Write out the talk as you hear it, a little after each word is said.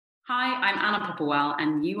Hi, I'm Anna Popplewell,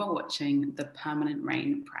 and you are watching the Permanent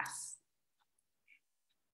Rain Press.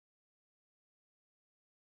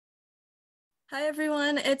 Hi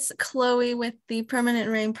everyone, it's Chloe with the Permanent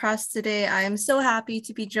Rain Press today. I am so happy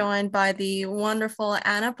to be joined by the wonderful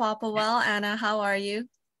Anna Popplewell. Anna, how are you?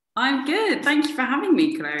 I'm good. Thank you for having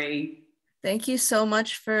me, Chloe. Thank you so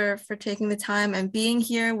much for taking the time and being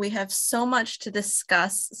here. We have so much to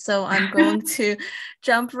discuss, so I'm going to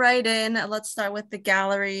jump right in. Let's start with the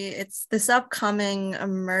gallery. It's this upcoming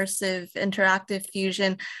immersive interactive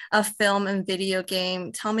fusion of film and video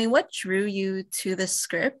game. Tell me, what drew you to the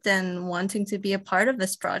script and wanting to be a part of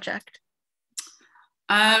this project?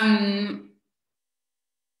 Well,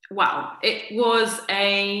 it was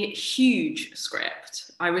a huge script.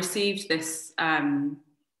 I received this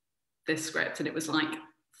this script, and it was like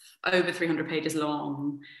over 300 pages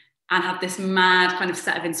long and had this mad kind of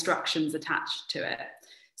set of instructions attached to it.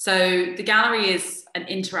 So the gallery is an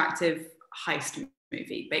interactive heist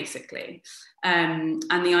movie, basically. And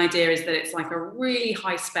the idea is that it's like a really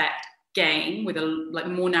high spec game with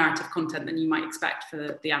more narrative content than you might expect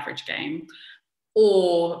for the average game,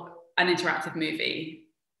 or an interactive movie,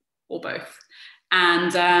 or both.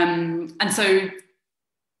 And so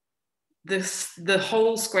the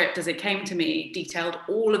whole script, as it came to me, detailed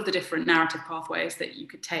all of the different narrative pathways that you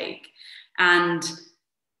could take. And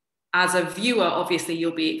as a viewer, obviously,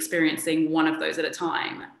 you'll be experiencing one of those at a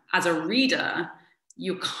time. As a reader,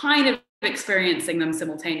 you're kind of experiencing them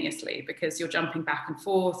simultaneously, because you're jumping back and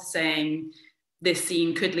forth saying, this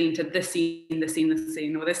scene could lead to this scene, this scene, this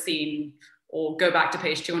scene, or this scene, or go back to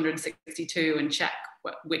page 262 and check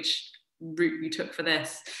which route you took for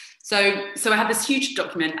this. So I had this huge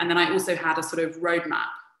document, and then I also had a sort of roadmap,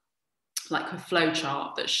 like a flow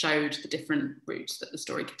chart that showed the different routes that the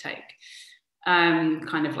story could take,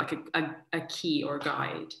 kind of like a key or a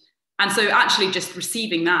guide. And so actually just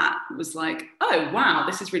receiving that was like, oh, wow,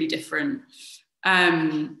 this is really different.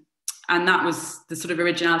 And that was the sort of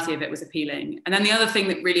originality of it was appealing. And then the other thing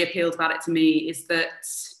that really appealed about it to me is that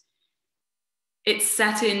it's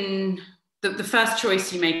set in... The first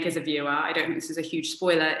choice you make as a viewer, I don't think this is a huge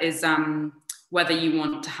spoiler, is whether you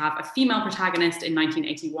want to have a female protagonist in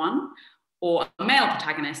 1981 or a male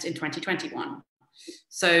protagonist in 2021.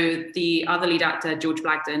 So the other lead actor, George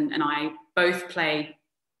Blagden, and I both play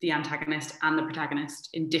the antagonist and the protagonist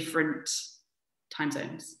in different time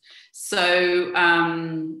zones. So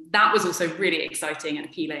that was also really exciting and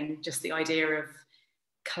appealing, just the idea of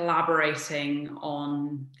collaborating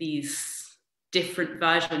on these different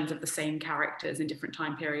versions of the same characters in different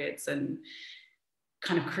time periods, and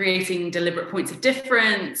kind of creating deliberate points of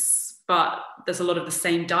difference, but there's a lot of the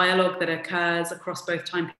same dialogue that occurs across both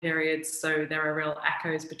time periods, so there are real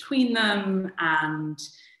echoes between them. And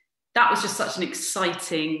that was just such an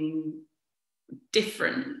exciting,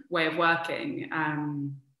 different way of working.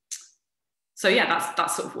 So yeah,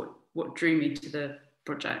 that's sort of what drew me to the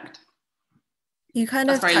project. You kind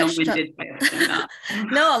That's of very touched long-winded way of saying that.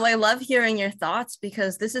 No, I love hearing your thoughts,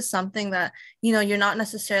 because this is something that, you're not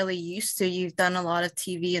necessarily used to. You've done a lot of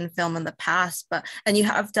TV and film in the past, and you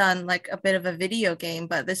have done like a bit of a video game,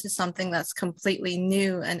 but this is something that's completely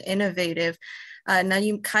new and innovative. Now,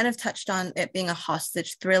 you kind of touched on it being a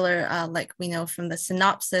hostage thriller, like we know from the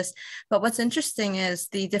synopsis. But what's interesting is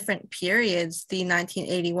the different periods, the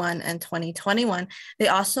 1981 and 2021, they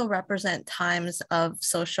also represent times of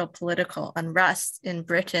social political unrest in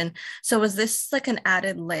Britain. So was this like an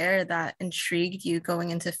added layer that intrigued you going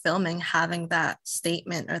into filming, having that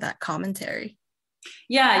statement or that commentary?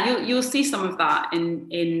 Yeah, you'll see some of that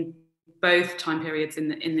in both time periods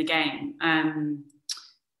in the game.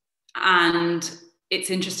 And it's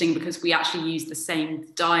interesting because we actually use the same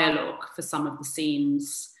dialogue for some of the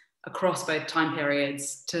scenes across both time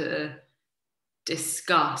periods to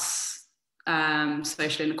discuss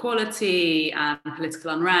social inequality and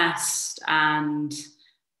political unrest. And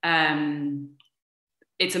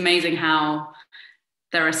it's amazing how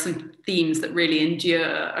there are some themes that really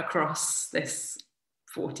endure across this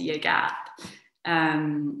 40-year gap.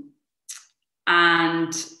 And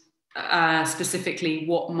specifically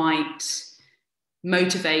what might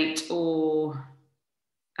motivate or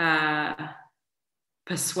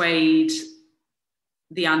persuade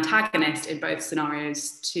the antagonist in both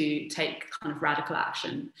scenarios to take kind of radical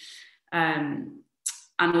action. And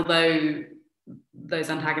although those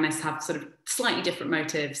antagonists have sort of slightly different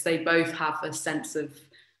motives, they both have a sense of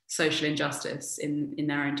social injustice in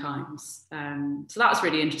their own times. So that was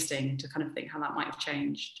really interesting to kind of think how that might have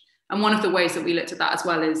changed. And one of the ways that we looked at that as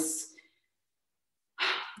well is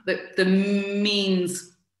the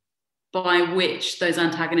means by which those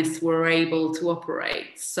antagonists were able to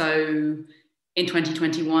operate. So in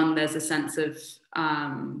 2021, there's a sense of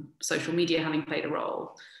social media having played a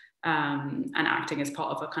role, and acting as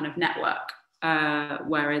part of a kind of network.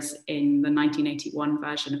 Whereas in the 1981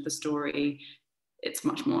 version of the story, it's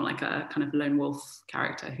much more like a kind of lone wolf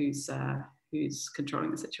character who's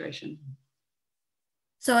controlling the situation.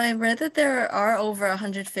 So I read that there are over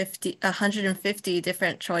 150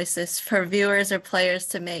 different choices for viewers or players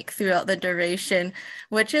to make throughout the duration,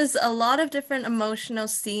 which is a lot of different emotional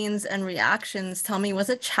scenes and reactions. Tell me, was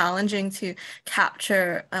it challenging to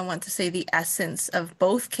capture, I want to say, the essence of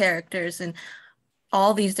both characters and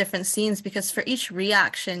all these different scenes? Because for each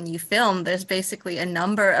reaction you film, there's basically a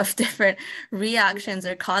number of different reactions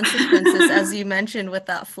or consequences, as you mentioned with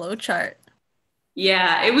that flow chart.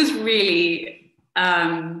 Yeah, it was really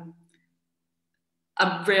a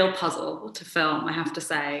real puzzle to film, I have to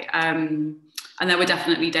say. And there were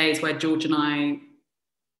definitely days where George and I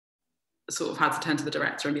sort of had to turn to the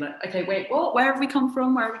director and be like, okay, wait, what? Where have we come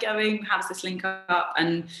from? Where are we going? How does this link up?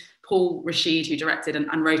 And Paul Rashid, who directed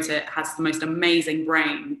and wrote it, has the most amazing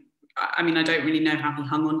brain. I mean, I don't really know how he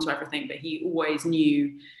hung on to everything, but he always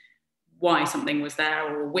knew why something was there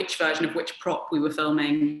or which version of which prop we were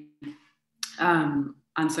filming.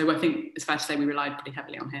 And so I think it's fair to say we relied pretty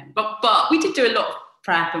heavily on him. But we did do a lot of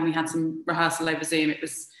prep, and we had some rehearsal over Zoom.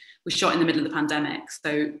 We shot in the middle of the pandemic.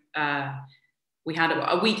 So we had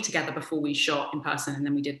a week together before we shot in person, and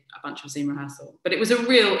then we did a bunch of Zoom rehearsal. But we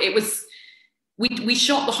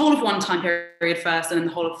shot the whole of one time period first and then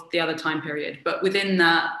the whole of the other time period. But within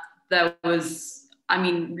that, there was, I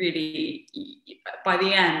mean, really, by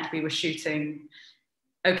the end, we were shooting,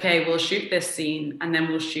 okay, we'll shoot this scene, and then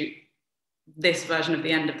we'll shoot this version of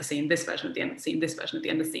the end of the scene, this version of the end of the scene, this version of the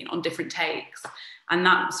end of the scene on different takes. And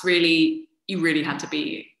that's really, you really had to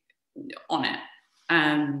be on it.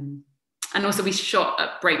 And also we shot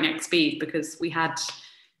at breakneck speed because we had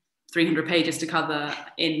 300 pages to cover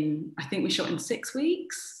I think we shot in 6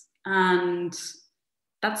 weeks. And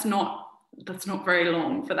that's not very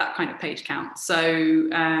long for that kind of page count. So you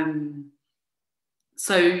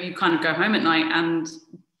kind of go home at night and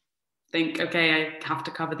think, okay, I have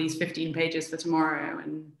to cover these 15 pages for tomorrow.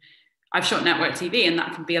 And I've shot network TV, and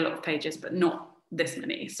that can be a lot of pages, but not this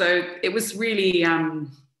many. So it was really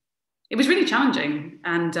challenging.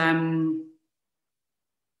 And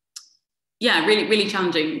really, really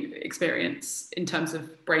challenging experience in terms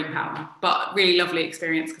of brain power, but really lovely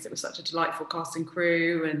experience because it was such a delightful cast and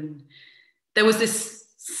crew. And there was this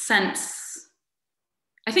sense,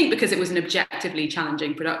 I think because it was an objectively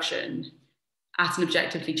challenging production, at an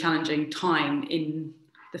objectively challenging time in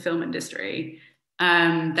the film industry,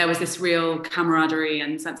 there was this real camaraderie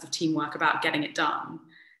and sense of teamwork about getting it done.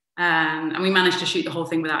 And we managed to shoot the whole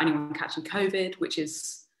thing without anyone catching COVID, which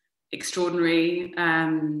is extraordinary.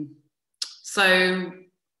 So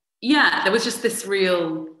yeah, there was just this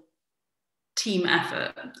real team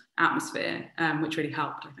effort atmosphere, which really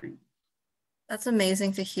helped, I think. That's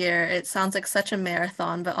amazing to hear. It sounds like such a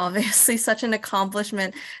marathon, but obviously such an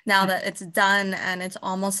accomplishment now that it's done and it's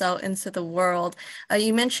almost out into the world.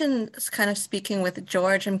 You mentioned kind of speaking with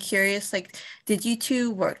George. I'm curious, like, did you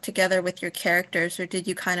two work together with your characters, or did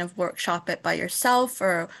you kind of workshop it by yourself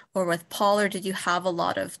or with Paul, or did you have a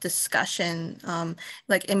lot of discussion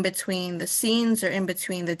like in between the scenes or in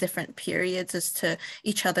between the different periods as to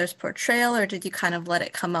each other's portrayal, or did you kind of let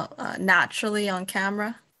it come out naturally on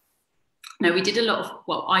camera? No, we did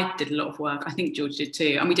I did a lot of work. I think George did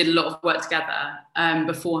too. And we did a lot of work together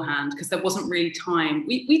beforehand because there wasn't really time.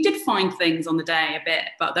 We did find things on the day a bit,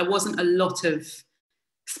 but there wasn't a lot of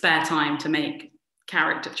spare time to make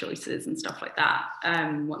character choices and stuff like that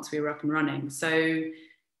once we were up and running. So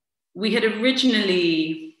we had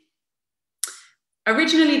originally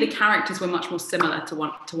the characters were much more similar to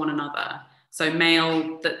one another. So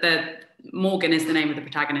Morgan is the name of the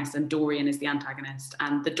protagonist and Dorian is the antagonist,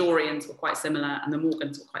 and the Dorians were quite similar and the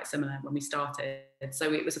Morgans were quite similar when we started.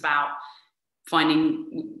 So it was about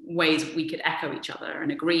finding ways we could echo each other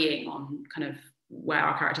and agreeing on kind of where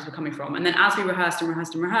our characters were coming from. And then as we rehearsed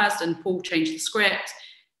and Paul changed the script,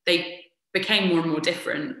 they became more and more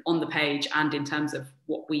different on the page and in terms of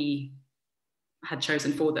what we had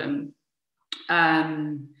chosen for them.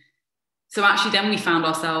 So actually then we found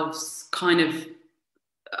ourselves kind of,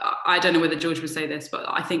 I don't know whether George would say this, but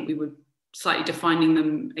I think we were slightly defining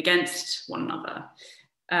them against one another.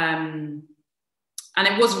 And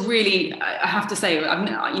it was really, I have to say, I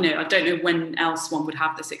don't know when else one would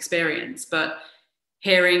have this experience, but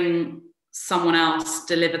hearing someone else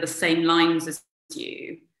deliver the same lines as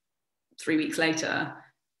you 3 weeks later,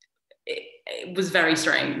 it was very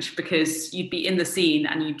strange because you'd be in the scene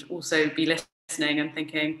and you'd also be listening listening and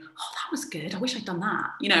thinking, oh, that was good, I wish I'd done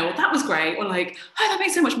that, you know, or that was great, or like, oh, that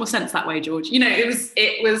makes so much more sense that way, George. You know,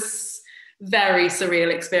 it was very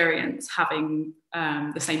surreal experience having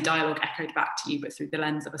the same dialogue echoed back to you, but through the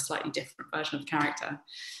lens of a slightly different version of the character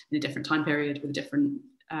in a different time period with a different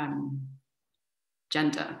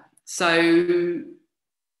gender. So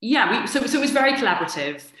yeah, so it was very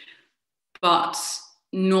collaborative, but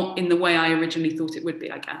not in the way I originally thought it would be,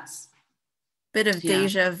 I guess. Bit of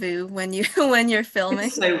deja vu when you're filming.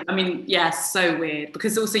 So, I mean, yes, so weird,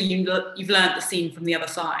 because also you've learned the scene from the other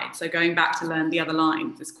side. So going back to learn the other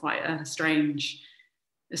lines is quite a strange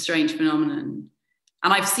phenomenon.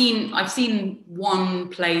 And I've seen one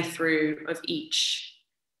playthrough of each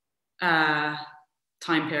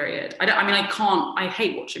time period. I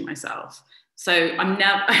hate watching myself. So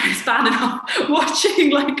it's bad enough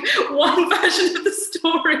watching like one version of the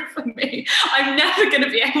story for me. I'm never going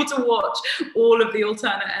to be able to watch all of the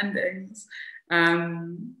alternate endings.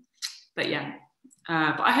 But yeah,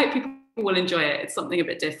 but I hope people will enjoy it. It's something a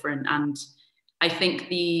bit different. And I think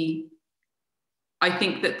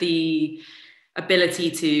that the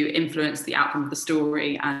ability to influence the outcome of the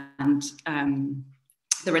story and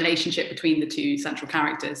the relationship between the two central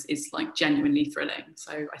characters is like genuinely thrilling.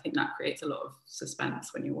 So I think that creates a lot of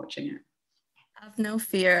suspense when you're watching it. Have no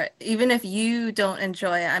fear. Even if you don't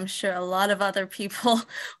enjoy it, I'm sure a lot of other people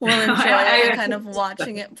will enjoy it and kind of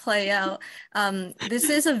watching it play out. This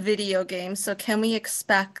is a video game, so can we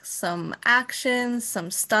expect some action,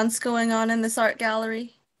 some stunts going on in this art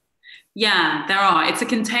gallery? Yeah, there are. So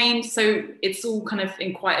it's all kind of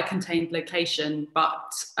in quite a contained location,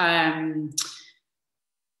 but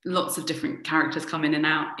lots of different characters come in and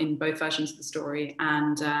out in both versions of the story.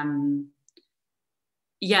 And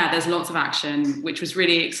yeah, there's lots of action, which was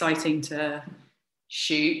really exciting to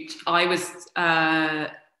shoot. I was about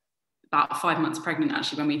 5 months pregnant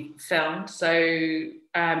actually when we filmed. So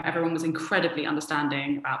everyone was incredibly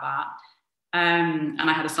understanding about that. And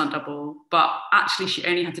I had a stunt double, but actually she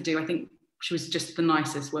only had to do, I think she was just the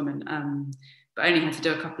nicest woman, but only had to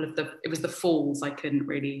do a couple of it was the falls I couldn't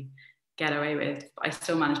really get away with, but I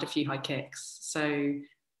still managed a few high kicks. So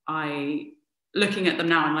looking at them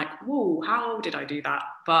now, I'm like, whoa, how did I do that?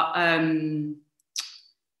 But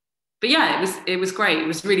yeah, it was great. It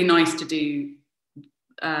was really nice to do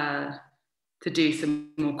some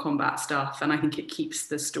more combat stuff, and I think it keeps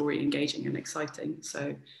the story engaging and exciting.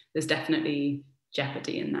 So there's definitely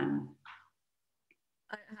jeopardy in them.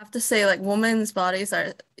 I have to say, like, women's bodies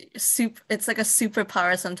are it's like a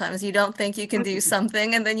superpower sometimes. You don't think you can do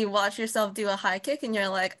something, and then you watch yourself do a high kick, and you're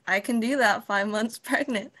like, I can do that 5 months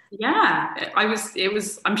pregnant. Yeah, I'm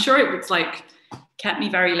sure it was like kept me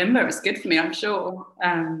very limber. It was good for me, I'm sure.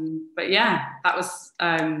 But yeah, it was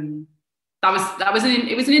an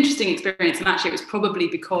interesting experience, and actually it was probably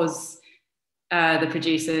because the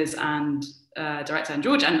producers and director and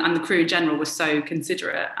George and the crew in general were so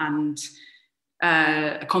considerate and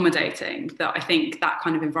accommodating that I think that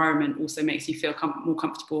kind of environment also makes you feel more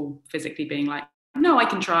comfortable physically being like, no, I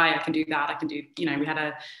can try, I can do that, I can do, you know, we had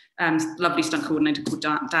a lovely stunt coordinator called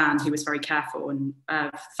Dan who was very careful and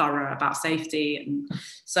thorough about safety. And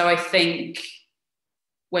so I think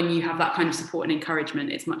when you have that kind of support and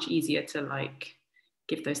encouragement, it's much easier to like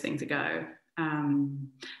give those things a go.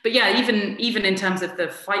 But yeah, even in terms of the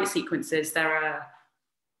fight sequences, there are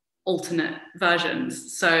alternate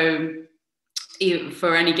versions. So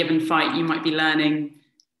for any given fight, you might be learning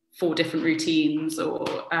 4 different routines, or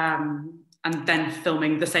and then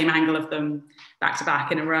filming the same angle of them back to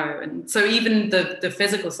back in a row. And so even the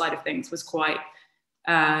physical side of things was quite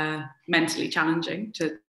mentally challenging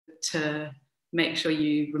to make sure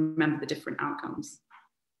you remember the different outcomes.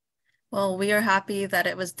 Well, we are happy that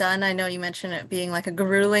it was done. I know you mentioned it being like a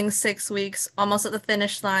grueling 6 weeks, almost at the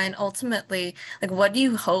finish line. Ultimately, like, what do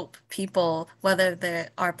you hope people, whether they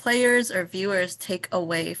are players or viewers, take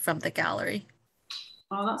away from the gallery?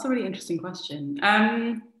 Oh, that's a really interesting question.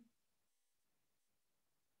 If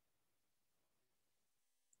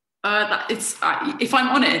I'm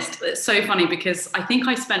honest, it's so funny because I think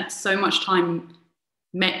I spent so much time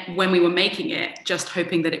when we were making it just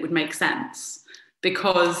hoping that it would make sense,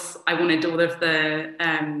 because I wanted all of the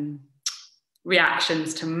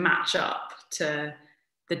reactions to match up to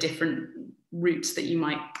the different routes that you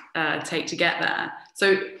might take to get there.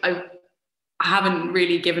 So I haven't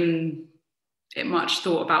really given it much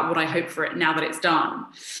thought about what I hope for it now that it's done.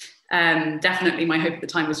 Definitely my hope at the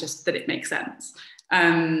time was just that it makes sense.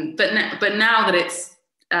 But now that it's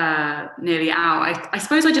nearly out, I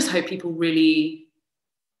suppose I just hope people really,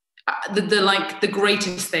 the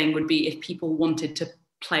greatest thing would be if people wanted to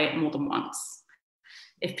play it more than once,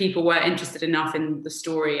 if people were interested enough in the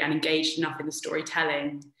story and engaged enough in the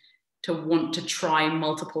storytelling to want to try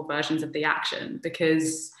multiple versions of the action.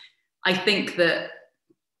 Because I think that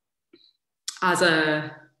as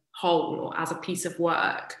a whole, or as a piece of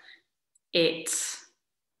work, its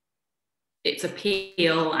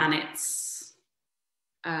appeal and its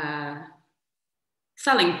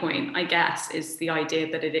selling point, I guess, is the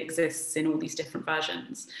idea that it exists in all these different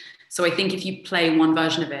versions. So I think if you play one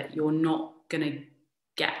version of it, you're not going to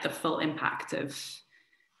get the full impact of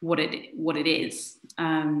what it is.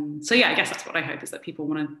 So yeah, I guess that's what I hope, is that people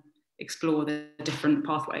want to explore the different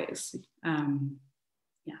pathways.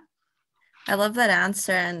 I love that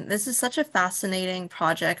answer. And this is such a fascinating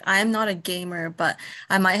project. I am not a gamer, but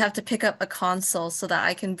I might have to pick up a console so that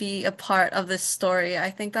I can be a part of this story. I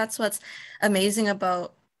think that's what's amazing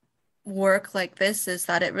about work like this, is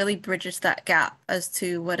that it really bridges that gap as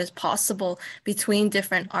to what is possible between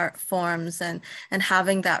different art forms, and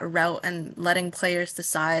having that route and letting players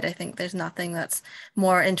decide. I think there's nothing that's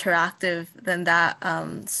more interactive than that.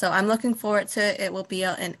 So I'm looking forward to it. It will be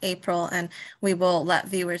out in April, and we will let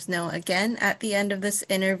viewers know again at the end of this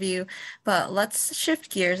interview. But let's shift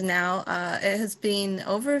gears now. It has been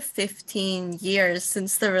over 15 years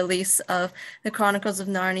since the release of The Chronicles of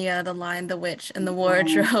Narnia, The Lion, the Witch, and the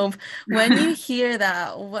Wardrobe. When you hear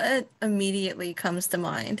that, what immediately comes to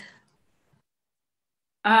mind?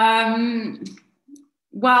 Well,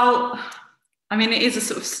 I mean, it is a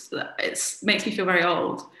sort of, it makes me feel very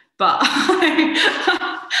old, but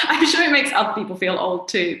I'm sure it makes other people feel old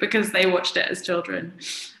too, because they watched it as children.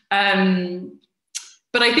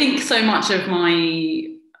 But I think so much of my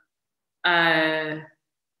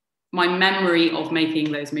memory of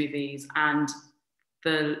making those movies and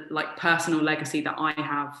the like personal legacy that I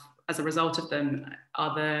have as a result of them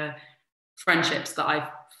are the friendships that I've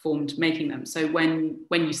formed making them. So when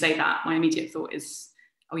you say that, my immediate thought is,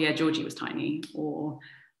 oh yeah, Georgie was tiny, or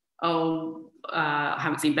I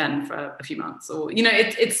haven't seen Ben for a few months, or I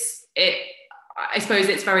suppose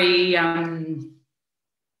it's very I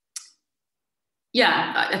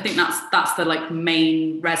think that's the like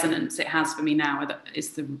main resonance it has for me now, that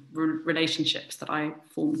is the relationships that I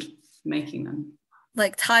formed making them.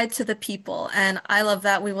 Like tied to the people. And I love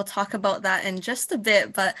that. We will talk about that in just a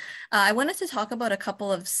bit, but I wanted to talk about a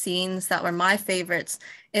couple of scenes that were my favorites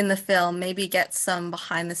in the film, maybe get some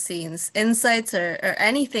behind the scenes insights or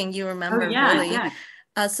anything you remember. Really.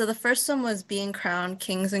 So the first one was being crowned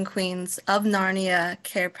kings and queens of Narnia,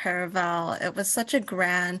 Cair Paravel. It was such a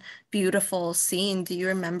grand, beautiful scene. Do you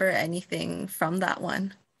remember anything from that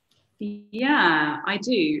one? Yeah, I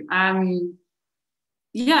do.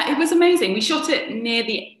 Yeah, it was amazing. We shot it near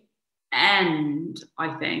the end,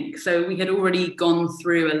 I think. So we had already gone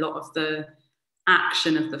through a lot of the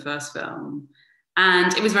action of the first film.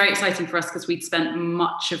 And it was very exciting for us because we'd spent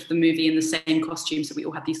much of the movie in the same costume. So we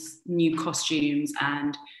all had these new costumes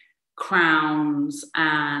and crowns,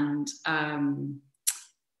 and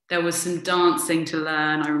there was some dancing to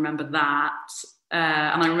learn. I remember that.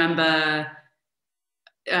 And I remember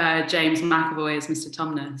James McAvoy as Mr.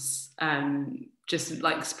 Tumnus, just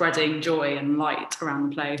like spreading joy and light around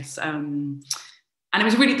the place. And it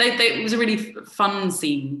was really, it was a really fun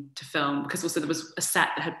scene to film, because also there was a set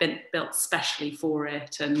that had been built specially for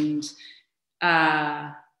it. And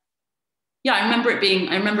I remember it being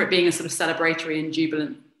a sort of celebratory and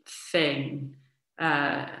jubilant thing,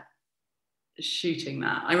 shooting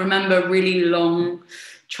that. I remember really long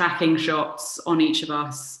tracking shots on each of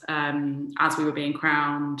us as we were being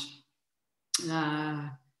crowned.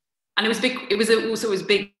 And it was big. It was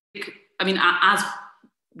big. I mean, as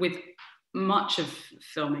with much of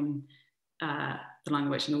filming The Lion, the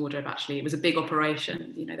Witch, and the Wardrobe, actually, it was a big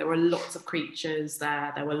operation. You know, there were lots of creatures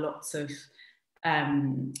there. There were lots of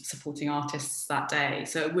supporting artists that day.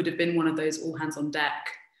 So it would have been one of those all hands on deck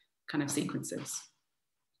kind of sequences.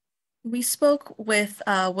 We spoke with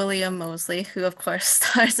William Moseley, who of course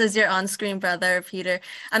stars as your on-screen brother, Peter.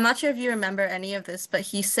 I'm not sure if you remember any of this, but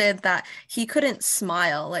he said that he couldn't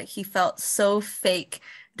smile. Like, he felt so fake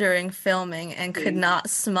during filming and could not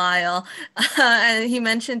smile. And he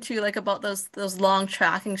mentioned too, like, about those long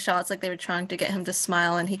tracking shots, like they were trying to get him to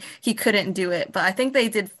smile, and he couldn't do it. But I think they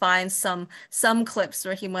did find some clips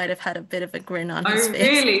where he might have had a bit of a grin on his face. Oh,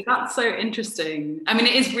 really? That's so interesting. I mean,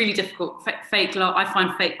 it is really difficult. Fake laugh. I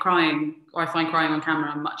find fake crying, or I find crying on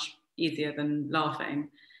camera much easier than laughing.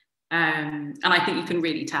 And I think you can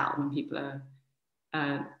really tell when people are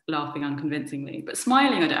laughing unconvincingly, but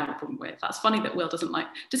smiling I don't have a problem with. That's funny that Will doesn't like.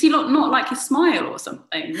 Does he not like his smile or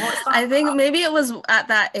something? What's that I think about? maybe it was at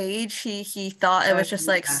that age he thought it was just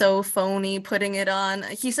like Yeah, so phony putting it on.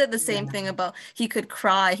 He said the same yeah, thing about he could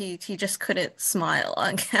cry, he just couldn't smile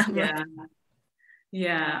on camera. yeah,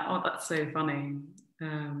 yeah. Oh, that's so funny.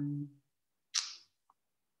 Um,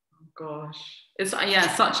 Gosh, it's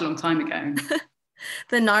yeah, such a long time ago.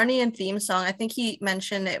 The Narnian theme song, I think he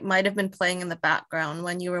mentioned it might have been playing in the background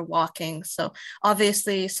when you were walking. So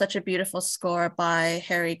obviously, such a beautiful score by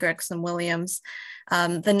Harry Gregson Williams.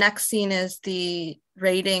 The next scene is the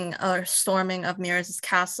raiding or storming of Mirrors'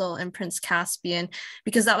 castle in Prince Caspian,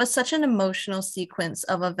 because that was such an emotional sequence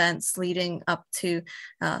of events leading up to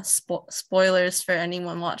spoilers for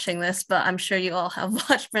anyone watching this, but I'm sure you all have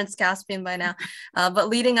watched Prince Caspian by now. But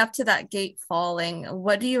leading up to that gate falling,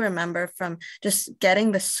 what do you remember from just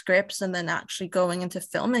getting the scripts and then actually going into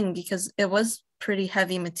filming, because it was pretty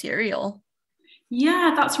heavy material?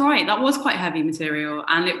 Yeah, that's right. That was quite heavy material,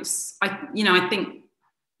 and it was. I think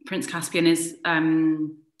Prince Caspian is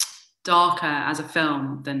darker as a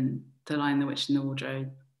film than The Lion, the Witch, and the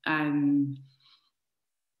Wardrobe.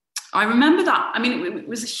 I remember that. I mean, it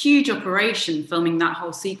was a huge operation filming that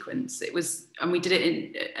whole sequence. It was, and we did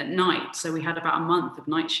it at night, so we had about a month of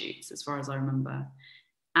night shoots, as far as I remember.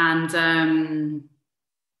 And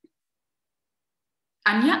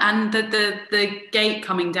yeah, and the gate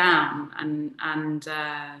coming down, and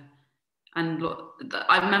look,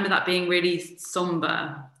 I remember that being really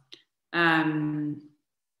somber, and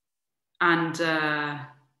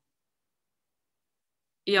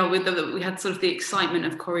yeah, we had sort of the excitement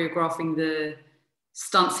of choreographing the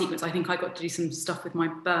stunt sequence. I think I got to do some stuff with my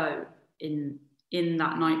bow in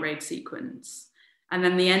that night raid sequence, and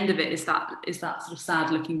then the end of it is that sort of sad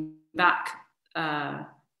looking back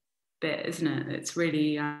bit, isn't it? It's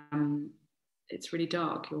really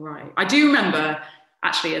dark. You're right. I do remember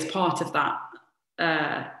actually as part of that,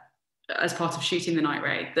 as part of shooting the night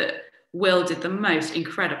raid, that Will did the most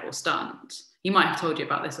incredible stunt. He might have told you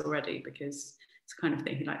about this already because it's the kind of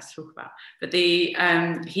thing he likes to talk about. But the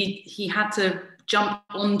he had to jump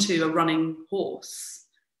onto a running horse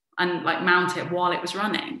and like mount it while it was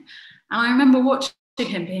running. And I remember watching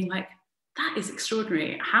him being like, that is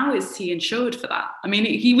extraordinary. How is he insured for that? I mean,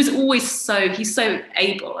 he's so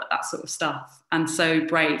able at that sort of stuff and so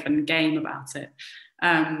brave and game about it.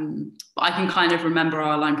 But I can kind of remember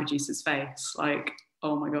our line producer's face, like,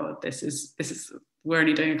 oh my God, this is, we're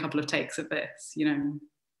only doing a couple of takes of this, you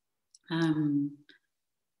know?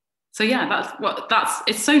 So yeah,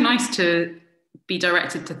 it's so nice to be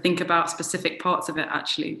directed to think about specific parts of it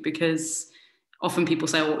actually, because often people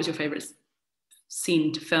say, what was your favorite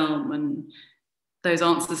scene to film, and those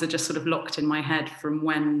answers are just sort of locked in my head from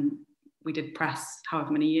when we did press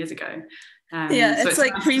however many years ago. Yeah, so it's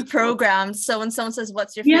like nice pre-programmed. So when someone says,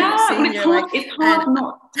 "What's your favorite yeah, scene?" You're like, it's hard and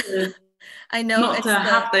not to I know it's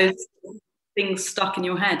have those things stuck in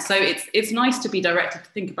your head. So it's nice to be directed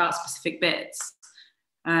to think about specific bits,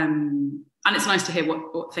 and it's nice to hear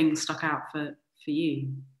what things stuck out for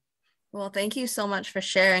you. Well, thank you so much for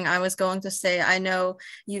sharing. I was going to say, I know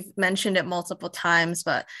you've mentioned it multiple times,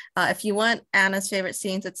 but if you want Anna's favorite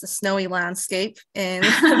scenes, it's the snowy landscape in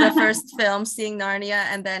the first film, Seeing Narnia,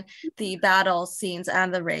 and then the battle scenes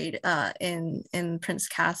and the raid in Prince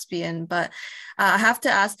Caspian. But I have to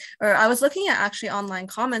ask, or I was looking at actually online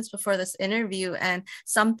comments before this interview, and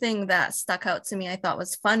something that stuck out to me I thought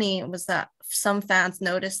was funny was that some fans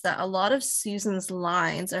noticed that a lot of Susan's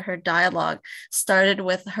lines or her dialogue started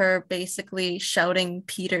with her basically shouting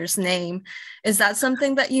Peter's name. Is that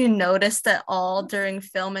something that you noticed at all during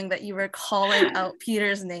filming, that you were calling out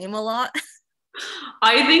Peter's name a lot?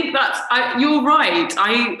 I think you're right.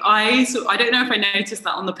 I don't know if I noticed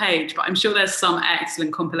that on the page, but I'm sure there's some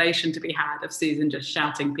excellent compilation to be had of Susan just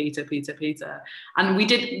shouting Peter, Peter, Peter. And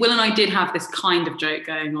Will and I did have this kind of joke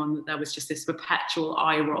going on, that there was just this perpetual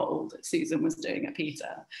eye roll that Susan was doing at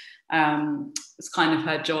Peter. It's kind of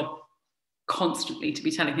her job constantly to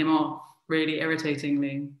be telling him off, really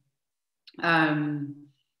irritatingly.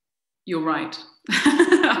 You're right.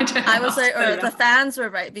 I was like, or the fans were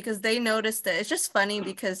right, because they noticed it. It's just funny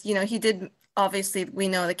because, you know, he did, obviously we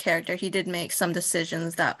know the character, he did make some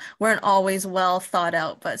decisions that weren't always well thought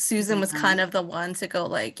out, but Susan was kind of the one to go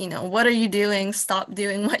like, you know, what are you doing? Stop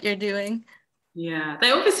doing what you're doing. Yeah,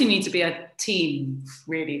 they obviously need to be a team,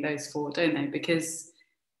 really, those four, don't they? Because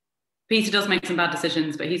Peter does make some bad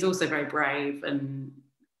decisions, but he's also very brave and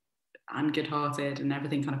good-hearted, and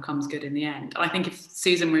everything kind of comes good in the end. And I think if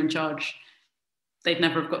Susan were in charge, they'd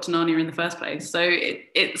never have got to Narnia in the first place. So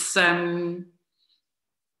it's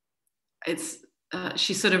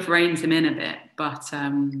she sort of reins him in a bit, but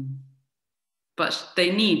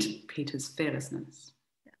they need Peter's fearlessness.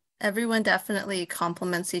 Everyone definitely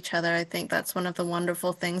complements each other. I think that's one of the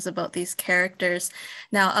wonderful things about these characters.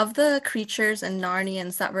 Now, of the creatures and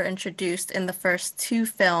Narnians that were introduced in the first two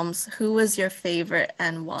films, who was your favorite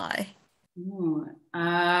and why? Ooh,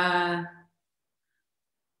 that's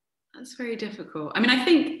very difficult. I mean, I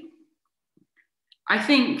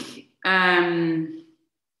think in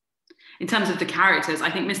terms of the characters,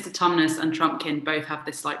 I think Mr. Tumnus and Trumpkin both have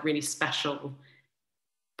this like really special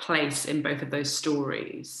place in both of those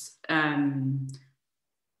stories.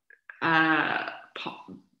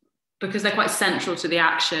 Because they're quite central to the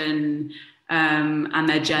action, and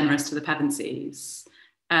they're generous to the Pevensies.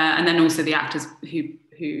 And then also the actors who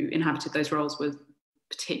inhabited those roles were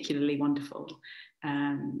particularly wonderful.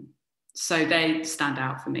 So they stand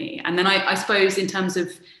out for me. And then I suppose in terms of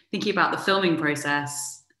thinking about the filming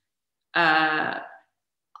process, the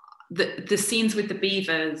scenes with the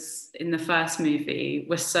beavers in the first movie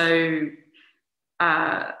were so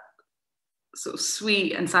sort of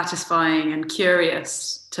sweet and satisfying and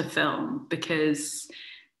curious to film, because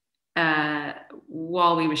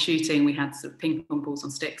while we were shooting, we had sort of ping pong balls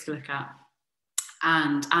on sticks to look at,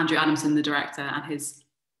 and Andrew Adamson, the director, and his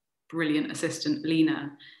brilliant assistant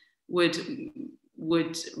Lena would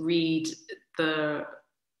read the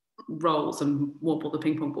roles and wobble the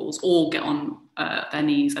ping pong balls, or get on their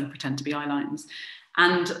knees and pretend to be eye lines,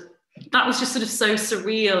 and that was just sort of so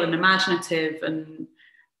surreal and imaginative and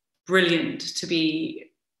brilliant to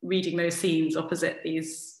be reading those scenes opposite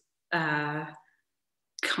these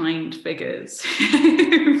kind figures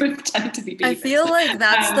who pretend to be beavers. I feel like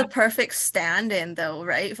that's the perfect stand-in though,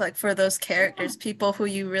 right? Like for those characters, people who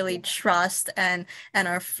you really trust and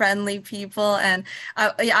are friendly people. And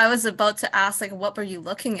I was about to ask, like, what were you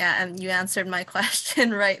looking at? And you answered my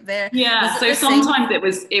question right there. Yeah, so sometimes it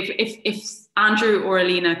was if Andrew or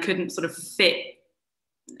Alina couldn't sort of fit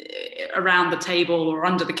around the table or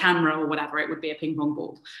under the camera or whatever, it would be a ping pong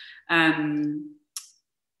ball.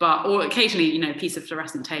 Or occasionally, you know, a piece of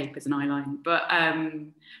fluorescent tape as an eye line. But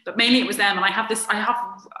mainly it was them. And I have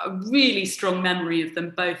a really strong memory of them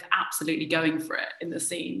both absolutely going for it in the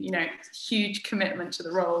scene, you know, huge commitment to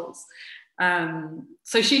the roles.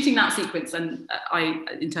 So shooting that sequence, and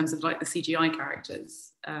in terms of like the CGI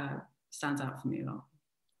characters, stands out for me a lot.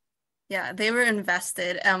 Yeah, they were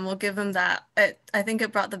invested, and we'll give them that. I think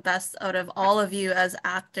it brought the best out of all of you as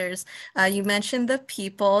actors. You mentioned the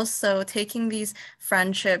people, so taking these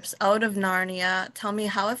friendships out of Narnia, tell me,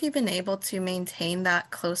 how have you been able to maintain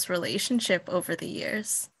that close relationship over the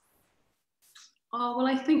years? Oh, well,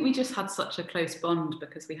 I think we just had such a close bond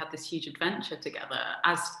because we had this huge adventure together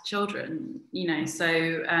as children, you know,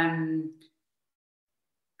 so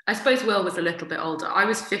I suppose Will was a little bit older. I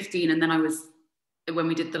was 15, and then when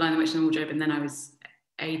we did The Lion, the Witch and the Wardrobe, and then I was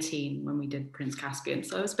 18 when we did Prince Caspian,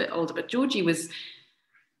 so I was a bit older. But Georgie was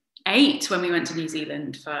 8 when we went to New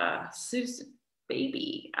Zealand first, so was a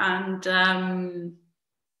baby, and yeah,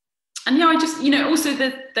 I just, you know, also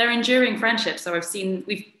their enduring friendship. So we've seen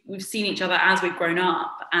each other as we've grown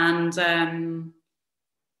up, and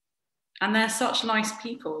they're such nice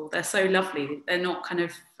people. They're so lovely. They're not kind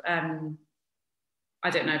of I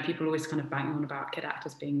don't know, people always kind of bang on about kid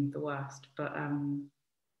actors being the worst, but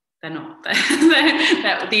they're not.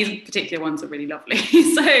 These particular ones are really lovely.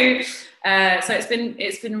 So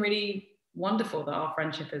it's been really wonderful that our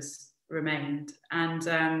friendship has remained,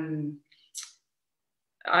 and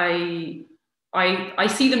I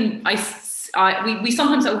see them. We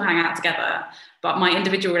sometimes all hang out together, but my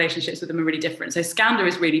individual relationships with them are really different. So Skander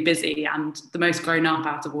is really busy and the most grown up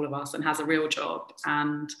out of all of us and has a real job,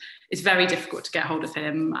 and it's very difficult to get hold of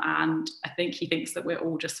him. And I think he thinks that we're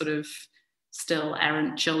all just sort of still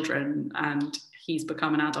errant children, and he's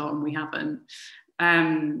become an adult and we haven't.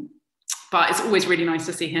 But it's always really nice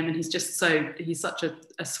to see him, and he's such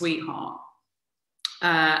a sweetheart.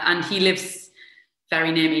 And he lives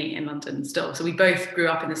very near me in London still. So we both grew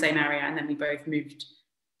up in the same area, and then we both moved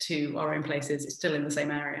to our own places. It's still in the same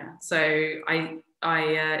area. So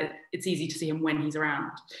it's easy to see him when he's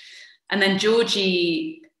around. And then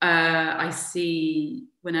Georgie, I see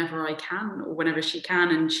whenever I can or whenever she can.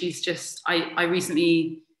 And she's just, I've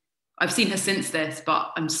seen her since this,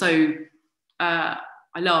 but I'm so, I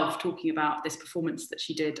love talking about this performance that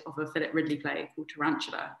she did of a Philip Ridley play called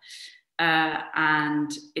Tarantula.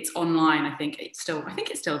 And it's online. I think it's still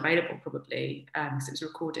available probably, because it was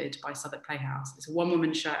recorded by Southwark Playhouse. It's a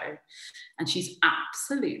one-woman show, and she's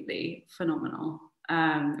absolutely phenomenal.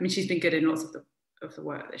 I mean, she's been good in lots of the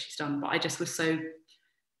work that she's done, but I just was so,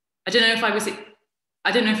 I don't know if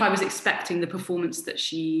I was expecting the performance that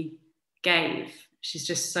she gave. She's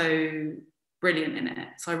just so brilliant in it.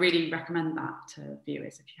 So I really recommend that to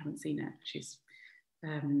viewers if you haven't seen it. She's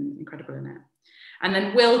incredible in it. And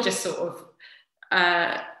then Will just sort of,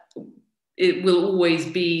 it will always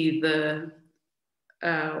be the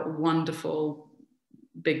wonderful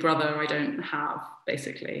big brother I don't have,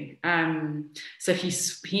 basically. So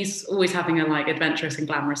he's always having a like adventurous and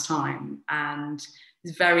glamorous time, and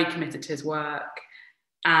he's very committed to his work.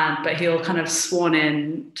 But he'll kind of swan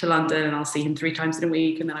in to London, and I'll see him 3 times in a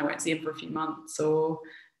week, and then I won't see him for a few months. Or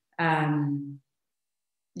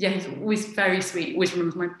he's always very sweet, always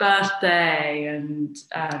remembers my birthday, and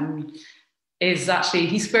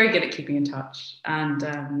he's very good at keeping in touch,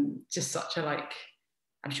 and just such a, like,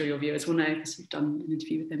 I'm sure your viewers will know because we've done an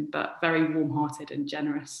interview with him, but very warm-hearted and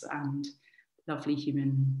generous and lovely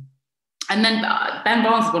human. And then Ben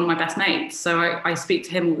Barnes is one of my best mates, so I speak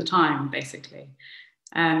to him all the time, basically.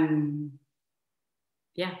 Yeah.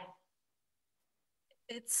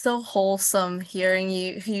 It's so wholesome hearing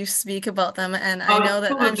you speak about them, and I know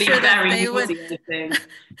that I'm sure that they would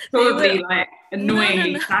probably like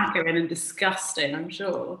annoyingly saccharine and disgusting, I'm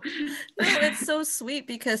sure. No, it's so sweet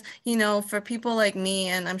because, you know, for people like me,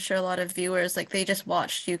 and I'm sure a lot of viewers, like, they just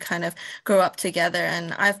watched you kind of grow up together,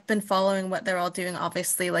 and I've been following what they're all doing.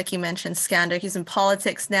 Obviously, like you mentioned, Skander, he's in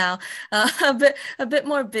politics now, a bit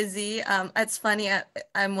more busy. It's funny.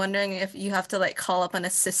 I'm wondering if you have to like call up an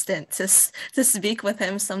assistant to speak with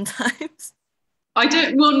him sometimes.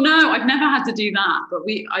 Well, no, I've never had to do that, but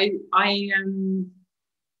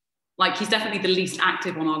like, he's definitely the least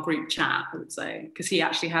active on our group chat, I would say, because he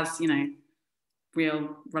actually has, you know,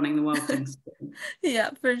 real running the world things. Yeah,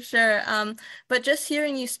 for sure. But just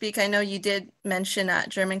hearing you speak, I know you did mention at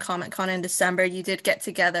German Comic Con in December, you did get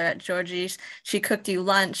together at Georgie's. She cooked you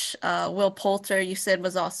lunch. Will Poulter, you said,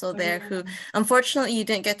 was also there, who unfortunately you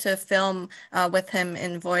didn't get to film with him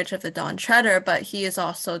in Voyage of the Dawn Treader, but he is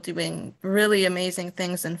also doing really amazing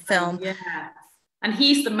things in film. Yeah. And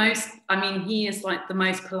he's he is like the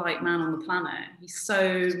most polite man on the planet. He's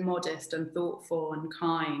so modest and thoughtful and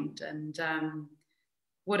kind, and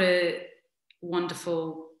what a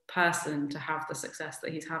wonderful person to have the success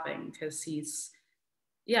that he's having, because he's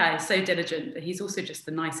so diligent, but he's also just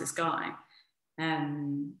the nicest guy.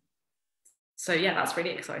 So yeah, that's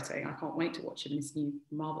really exciting. I can't wait to watch him in his new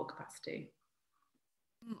Marvel capacity.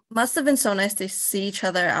 Must have been so nice to see each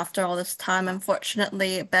other after all this time.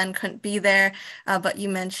 Unfortunately, Ben couldn't be there, but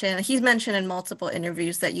he's mentioned in multiple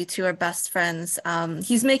interviews that you two are best friends.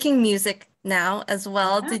 He's making music now as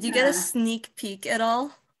well. Did you get a sneak peek at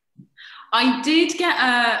all? Did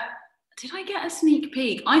I get a sneak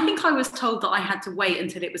peek? I think I was told that I had to wait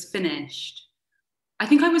until it was finished. I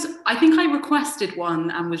think I requested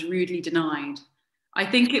one and was rudely denied. I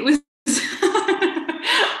think it was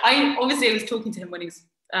I was talking to him when he was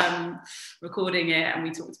recording it, and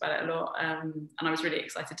we talked about it a lot, and I was really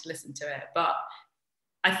excited to listen to it, but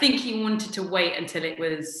I think he wanted to wait until it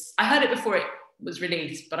was, I heard it before it was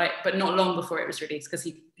released, but not long before it was released, because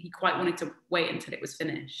he quite wanted to wait until it was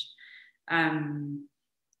finished. And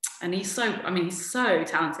he's so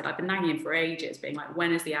talented. I've been nagging him for ages, being like,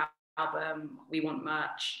 when is the album? We want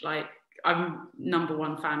merch. Like, I'm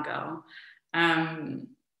 #1 fangirl.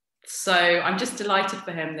 So I'm just delighted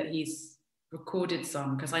for him that he's recorded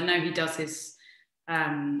some, because I know he does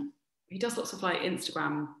lots of like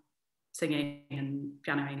Instagram singing and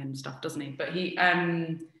pianoing and stuff, doesn't he? But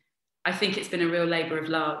I think it's been a real labor of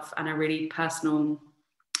love and a really personal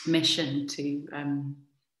mission to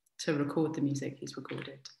record the music he's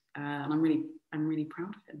recorded, and I'm really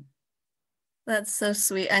proud of him. That's so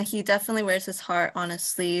sweet, and he definitely wears his heart on his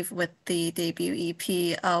sleeve with the debut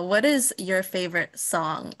EP. What is your favorite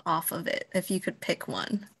song off of it, if you could pick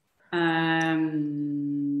one? I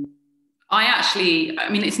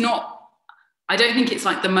don't think it's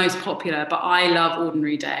like the most popular, but I love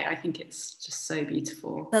Ordinary Day. I think it's just so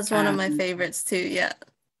beautiful. That's one of my favorites too, yeah.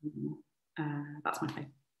 That's my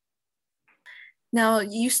favorite. Now,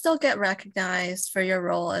 you still get recognized for your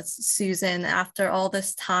role as Susan after all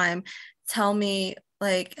this time. Tell me,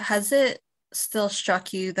 like, has it still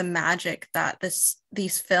struck you the magic that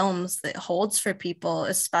these films that holds for people,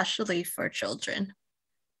 especially for children?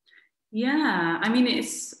 Yeah, I mean,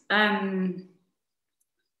 it's I'm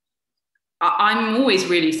always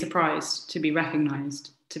really surprised to be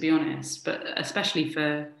recognized, to be honest, but especially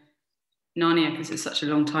for Narnia, because it's such a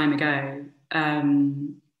long time ago.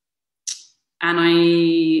 And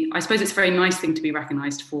I suppose it's a very nice thing to be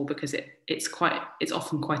recognised for, because it's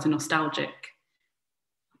often quite a nostalgic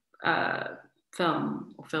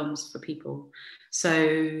film or films for people.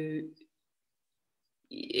 So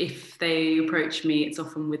if they approach me, it's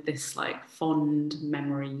often with this like fond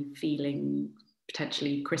memory feeling,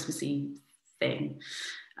 potentially Christmassy thing,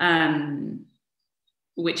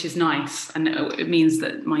 which is nice. And it means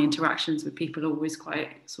that my interactions with people are always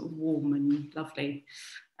quite sort of warm and lovely.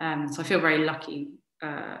 So I feel very lucky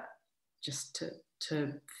just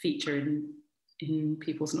to feature in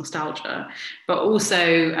people's nostalgia, but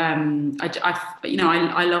also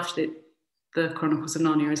I loved the Chronicles of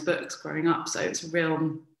Narnia as books growing up, so it's a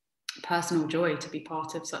real personal joy to be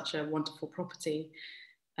part of such a wonderful property,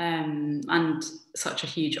 and such a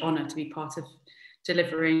huge honour to be part of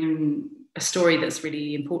delivering a story that's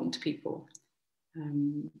really important to people.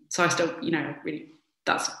 So I still, really,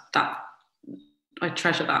 that I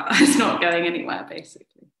treasure that. It's not going anywhere,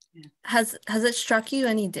 basically. Yeah. Has it struck you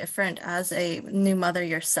any different as a new mother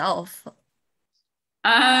yourself?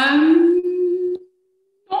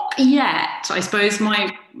 Not yet. I suppose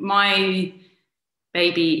my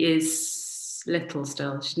baby is little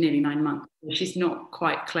still. She's nearly 9 months. She's not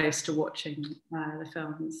quite close to watching the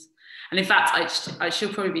films. And in fact,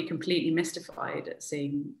 she'll probably be completely mystified at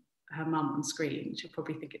seeing her mum on screen. She'll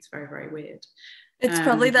probably think it's very, very weird. It's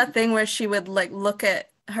probably that thing where she would like look at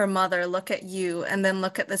her mother, look at you, and then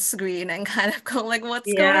look at the screen and kind of go like,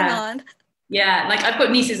 what's going on? Yeah, like I've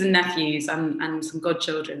got nieces and nephews and some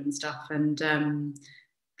godchildren and stuff, and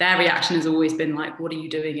their reaction has always been like, what are you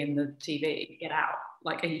doing in the TV? Get out.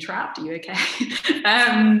 Like, are you trapped? Are you okay?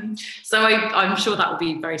 So I'm sure that will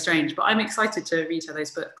be very strange, but I'm excited to read her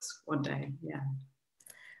those books one day. Yeah.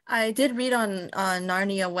 I did read on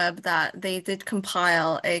Narnia Web that they did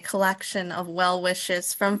compile a collection of well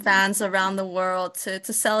wishes from fans around the world to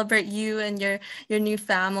celebrate you and your new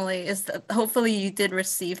family. Hopefully you did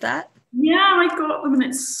receive that? Yeah, I got them, and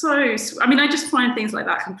it's so. I mean, I just find things like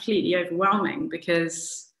that completely overwhelming,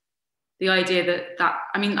 because the idea that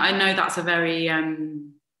I mean, I know that's a very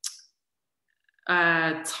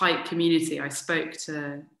tight community. I spoke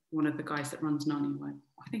to one of the guys that runs Narnia.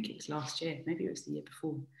 I think it was last year, maybe it was the year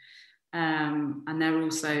before. And they're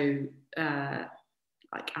also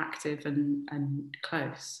like active and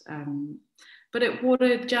close. But what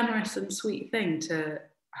a generous and sweet thing to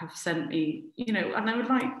have sent me, and I would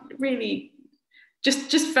like really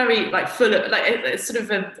just very like full of like it's sort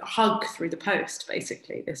of a hug through the post,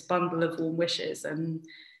 basically, this bundle of warm wishes. And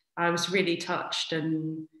I was really touched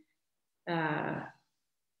and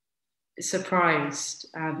surprised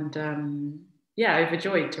and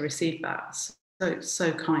overjoyed to receive that.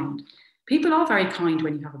 So kind. People are very kind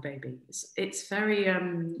when you have a baby. It's very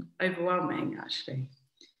overwhelming, actually.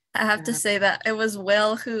 I have to say that it was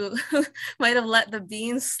Will who might have let the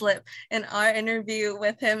beans slip in our interview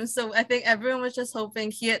with him. So I think everyone was just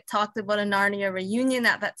hoping. He had talked about a Narnia reunion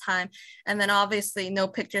at that time. And then obviously no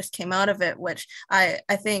pictures came out of it, which I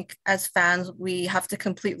think as fans, we have to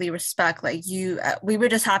completely respect. Like we were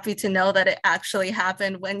just happy to know that it actually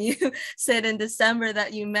happened when you said in December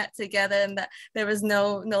that you met together and that there was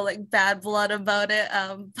no like bad blood about it.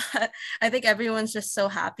 But I think everyone's just so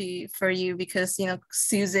happy for you because,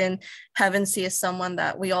 Susan Pevensey is someone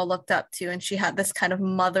that we all looked up to, and she had this kind of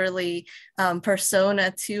motherly persona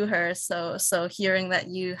to her. So hearing that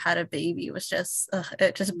you had a baby was just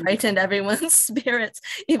it just brightened everyone's spirits,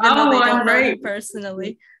 even though they don't know you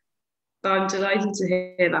personally. I'm delighted to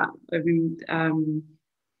hear that. I mean,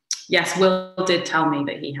 yes, Will did tell me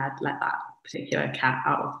that he had let that particular cat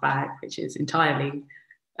out of the bag, which is entirely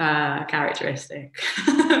characteristic.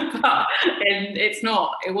 But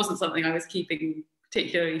it wasn't something I was keeping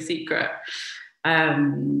particularly secret.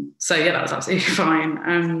 So yeah, that was absolutely fine.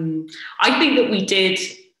 I think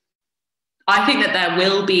that there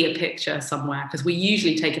will be a picture somewhere, because we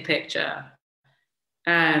usually take a picture.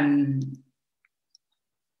 I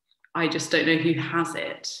just don't know who has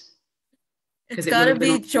it. It's got to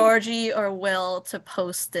be Georgie or Will to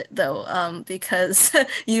post it, though, because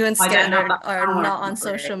you and Skander are not on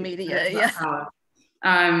social media. Yeah.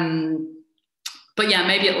 But yeah,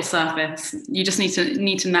 maybe it'll surface. You just need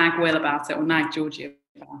to nag Will about it, or nag Georgie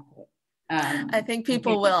about it. I think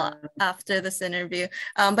people will after this interview.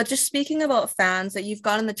 But just speaking about fans, that you've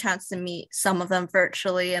gotten the chance to meet some of them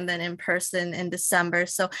virtually and then in person in December.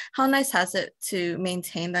 So how nice has it to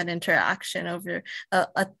maintain that interaction over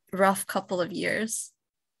a rough couple of years?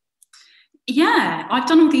 Yeah, I've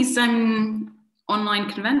done all these online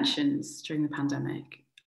conventions during the pandemic,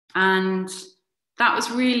 and that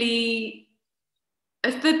was really.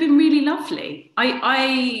 They've been really lovely.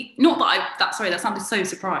 That sounded so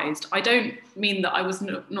surprised. I don't mean that I was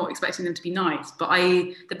not expecting them to be nice, but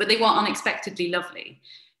they were unexpectedly lovely,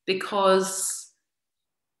 because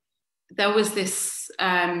there was this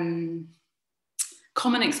common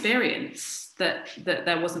experience that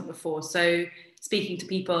there wasn't before. So speaking to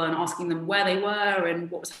people and asking them where they were and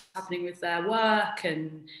what was happening with their work,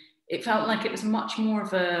 and it felt like it was much more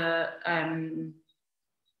of a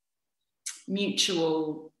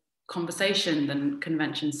mutual conversation than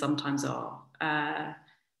conventions sometimes are.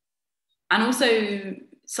 And also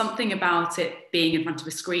something about it being in front of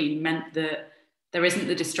a screen meant that there isn't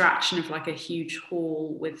the distraction of like a huge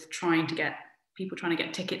hall with people trying to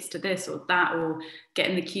get tickets to this or that, or get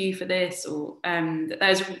in the queue for this, or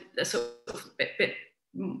there's a sort of bit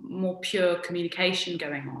more pure communication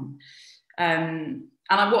going on. And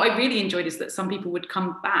what I really enjoyed is that some people would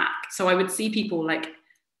come back. So I would see people like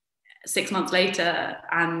 6 months later,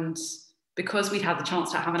 and because we'd had the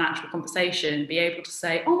chance to have an actual conversation, be able to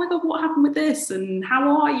say, oh my God, what happened with this? And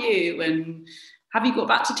how are you? And have you got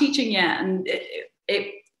back to teaching yet? And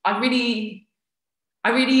I really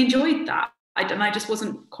enjoyed that. And I just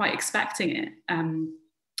wasn't quite expecting it.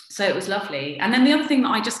 So it was lovely. And then the other thing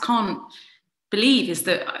that I just can't believe is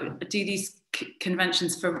that I do these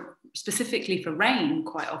conventions specifically for RAIN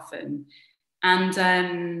quite often. And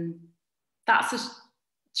that's a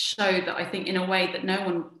show that I think in a way that no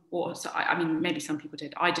one, or so I mean, maybe some people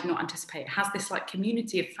did, I did not anticipate. It has this like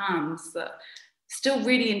community of fans that still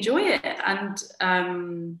really enjoy it and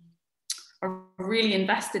are really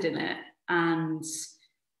invested in it. And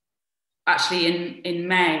actually in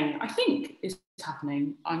May, I think is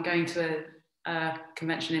happening, I'm going to a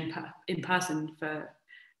convention in person for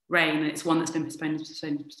RAIN, and it's one that's been postponed.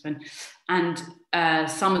 And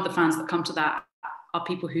some of the fans that come to that are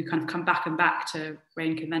people who kind of come back to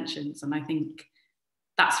RAIN conventions. And I think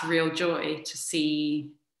that's real joy to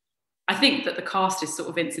see. I think that the cast is sort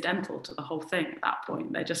of incidental to the whole thing at that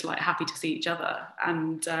point. They're just like happy to see each other,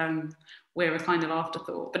 and we're a kind of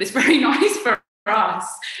afterthought. But it's very nice for us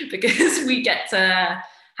because we get to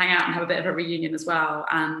hang out and have a bit of a reunion as well.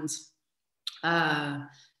 And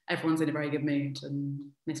everyone's in a very good mood and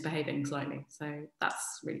misbehaving slightly. So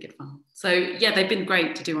that's really good fun. So yeah, they've been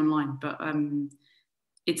great to do online, but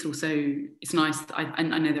it's nice. I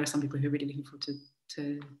know there are some people who are really looking forward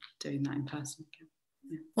to doing that in person again.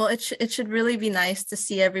 Yeah. Well, it should really be nice to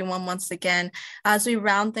see everyone once again. As we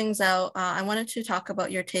round things out, I wanted to talk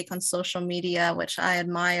about your take on social media, which I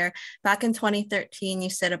admire. Back in 2013, you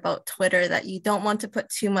said about Twitter that you don't want to put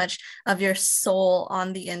too much of your soul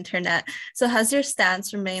on the internet. So has your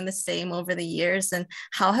stance remained the same over the years? And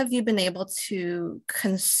how have you been able to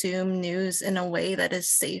consume news in a way that is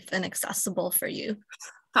safe and accessible for you?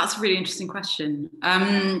 That's a really interesting question.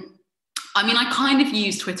 I mean, I kind of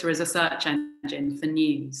use Twitter as a search engine for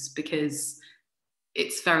news because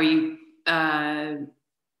it's very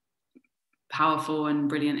powerful and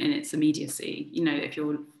brilliant in its immediacy. You know, if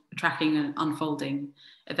you're tracking an unfolding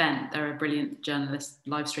event, there are brilliant journalist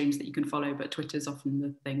live streams that you can follow, but Twitter's often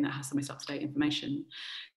the thing that has the most up-to-date information.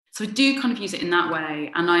 So I do kind of use it in that way.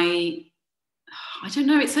 And I don't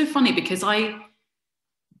know, it's so funny because I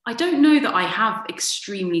don't know that I have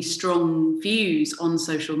extremely strong views on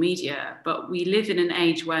social media, but we live in an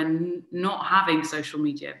age when not having social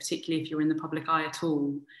media, particularly if you're in the public eye at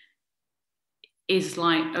all, is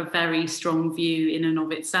like a very strong view in and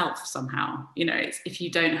of itself somehow. You know, if you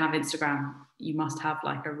don't have Instagram, you must have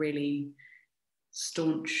like a really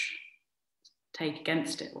staunch take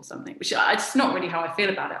against it or something, which it's not really how I feel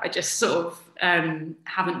about it. I just sort of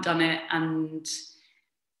haven't done it. And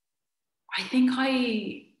I think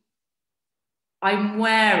I'm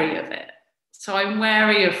wary of it. So I'm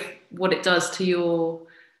wary of what it does to your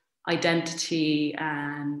identity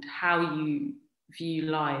and how you view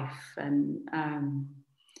life. And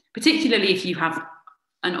particularly if you have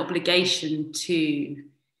an obligation to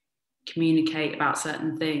communicate about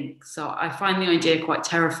certain things. So I find the idea quite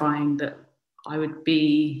terrifying that I would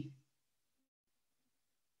be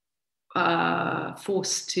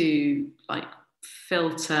forced to like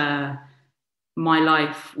filter my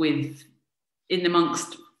life with in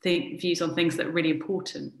amongst views on things that are really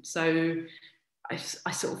important. So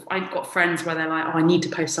I've got friends where they're like, oh, I need to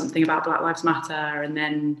post something about Black Lives Matter,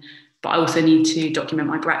 but I also need to document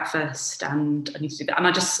my breakfast, and I need to do that. And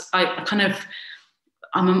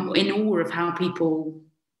I'm in awe of how people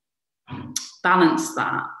balance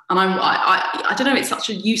that. And I don't know, it's such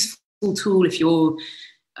a useful tool if you're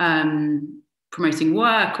promoting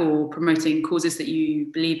work or promoting causes that you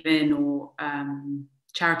believe in, or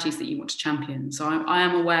charities that you want to champion. So I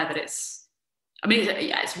am aware that it's a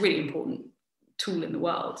really important tool in the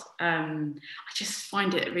world. I just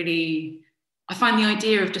find it really, I find the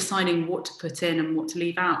idea of deciding what to put in and what to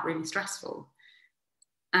leave out really stressful.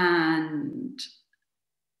 And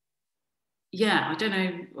yeah, I don't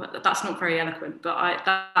know, that's not very eloquent, but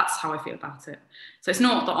that's how I feel about it. So it's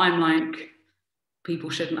not that I'm like, people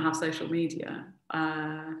shouldn't have social media.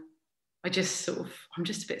 I'm just a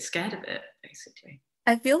bit scared of it, basically.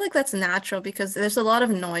 I feel like that's natural because there's a lot of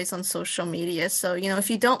noise on social media. So, if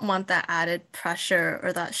you don't want that added pressure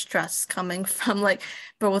or that stress coming from like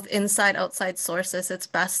both inside, outside sources, it's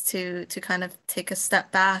best to kind of take a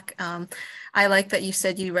step back. I like that you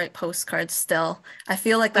said you write postcards still. I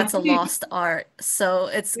feel like that's a lost art. So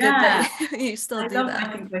it's good Yeah, that you still I do love that.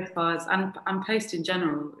 writing postcards and post in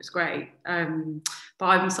general. It's great. But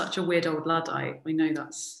I'm such a weird old Luddite. I know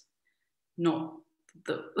that's not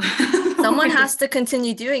the Someone has to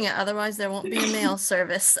continue doing it, otherwise there won't be a mail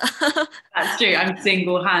service. That's true. I'm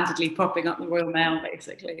single-handedly propping up the Royal Mail,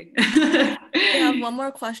 basically. I have one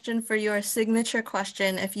more question for your signature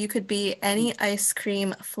question. If you could be any ice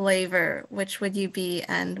cream flavor, which would you be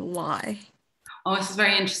and why? Oh, this is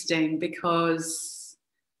very interesting because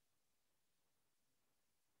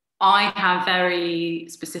I have very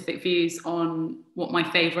specific views on what my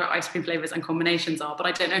favourite ice cream flavours and combinations are, but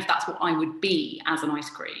I don't know if that's what I would be as an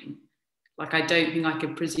ice cream. Like, I don't think I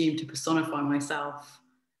could presume to personify myself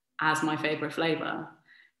as my favourite flavour.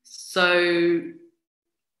 So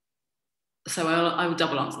I would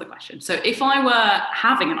double answer the question. So if I were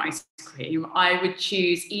having an ice cream, I would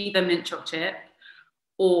choose either mint chocolate chip,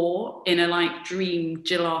 or in a like dream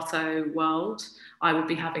gelato world, I would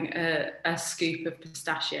be having a scoop of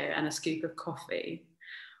pistachio and a scoop of coffee.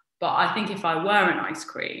 But I think if I were an ice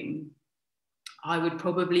cream, I'd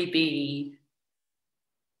probably be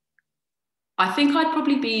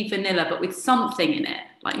vanilla, but with something in it,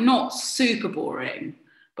 like not super boring,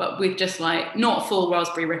 but with just like not full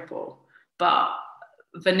raspberry ripple, but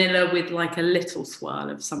vanilla with like a little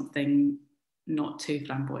swirl of something not too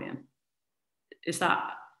flamboyant.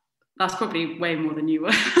 That's probably way more than you were.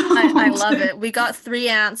 I love it. We got 3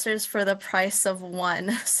 answers for the price of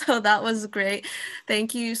 1. So that was great.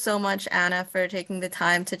 Thank you so much, Anna, for taking the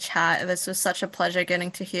time to chat. This was such a pleasure getting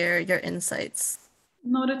to hear your insights.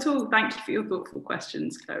 Not at all. Thank you for your thoughtful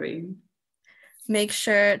questions, Chloe. Make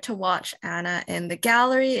sure to watch Anna in the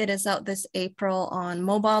Gallery. It is out this April on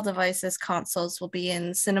mobile devices. Consoles will be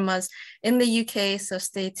in cinemas in the UK, so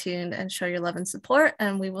stay tuned and show your love and support,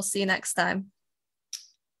 and we will see you next time.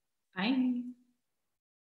 Bye.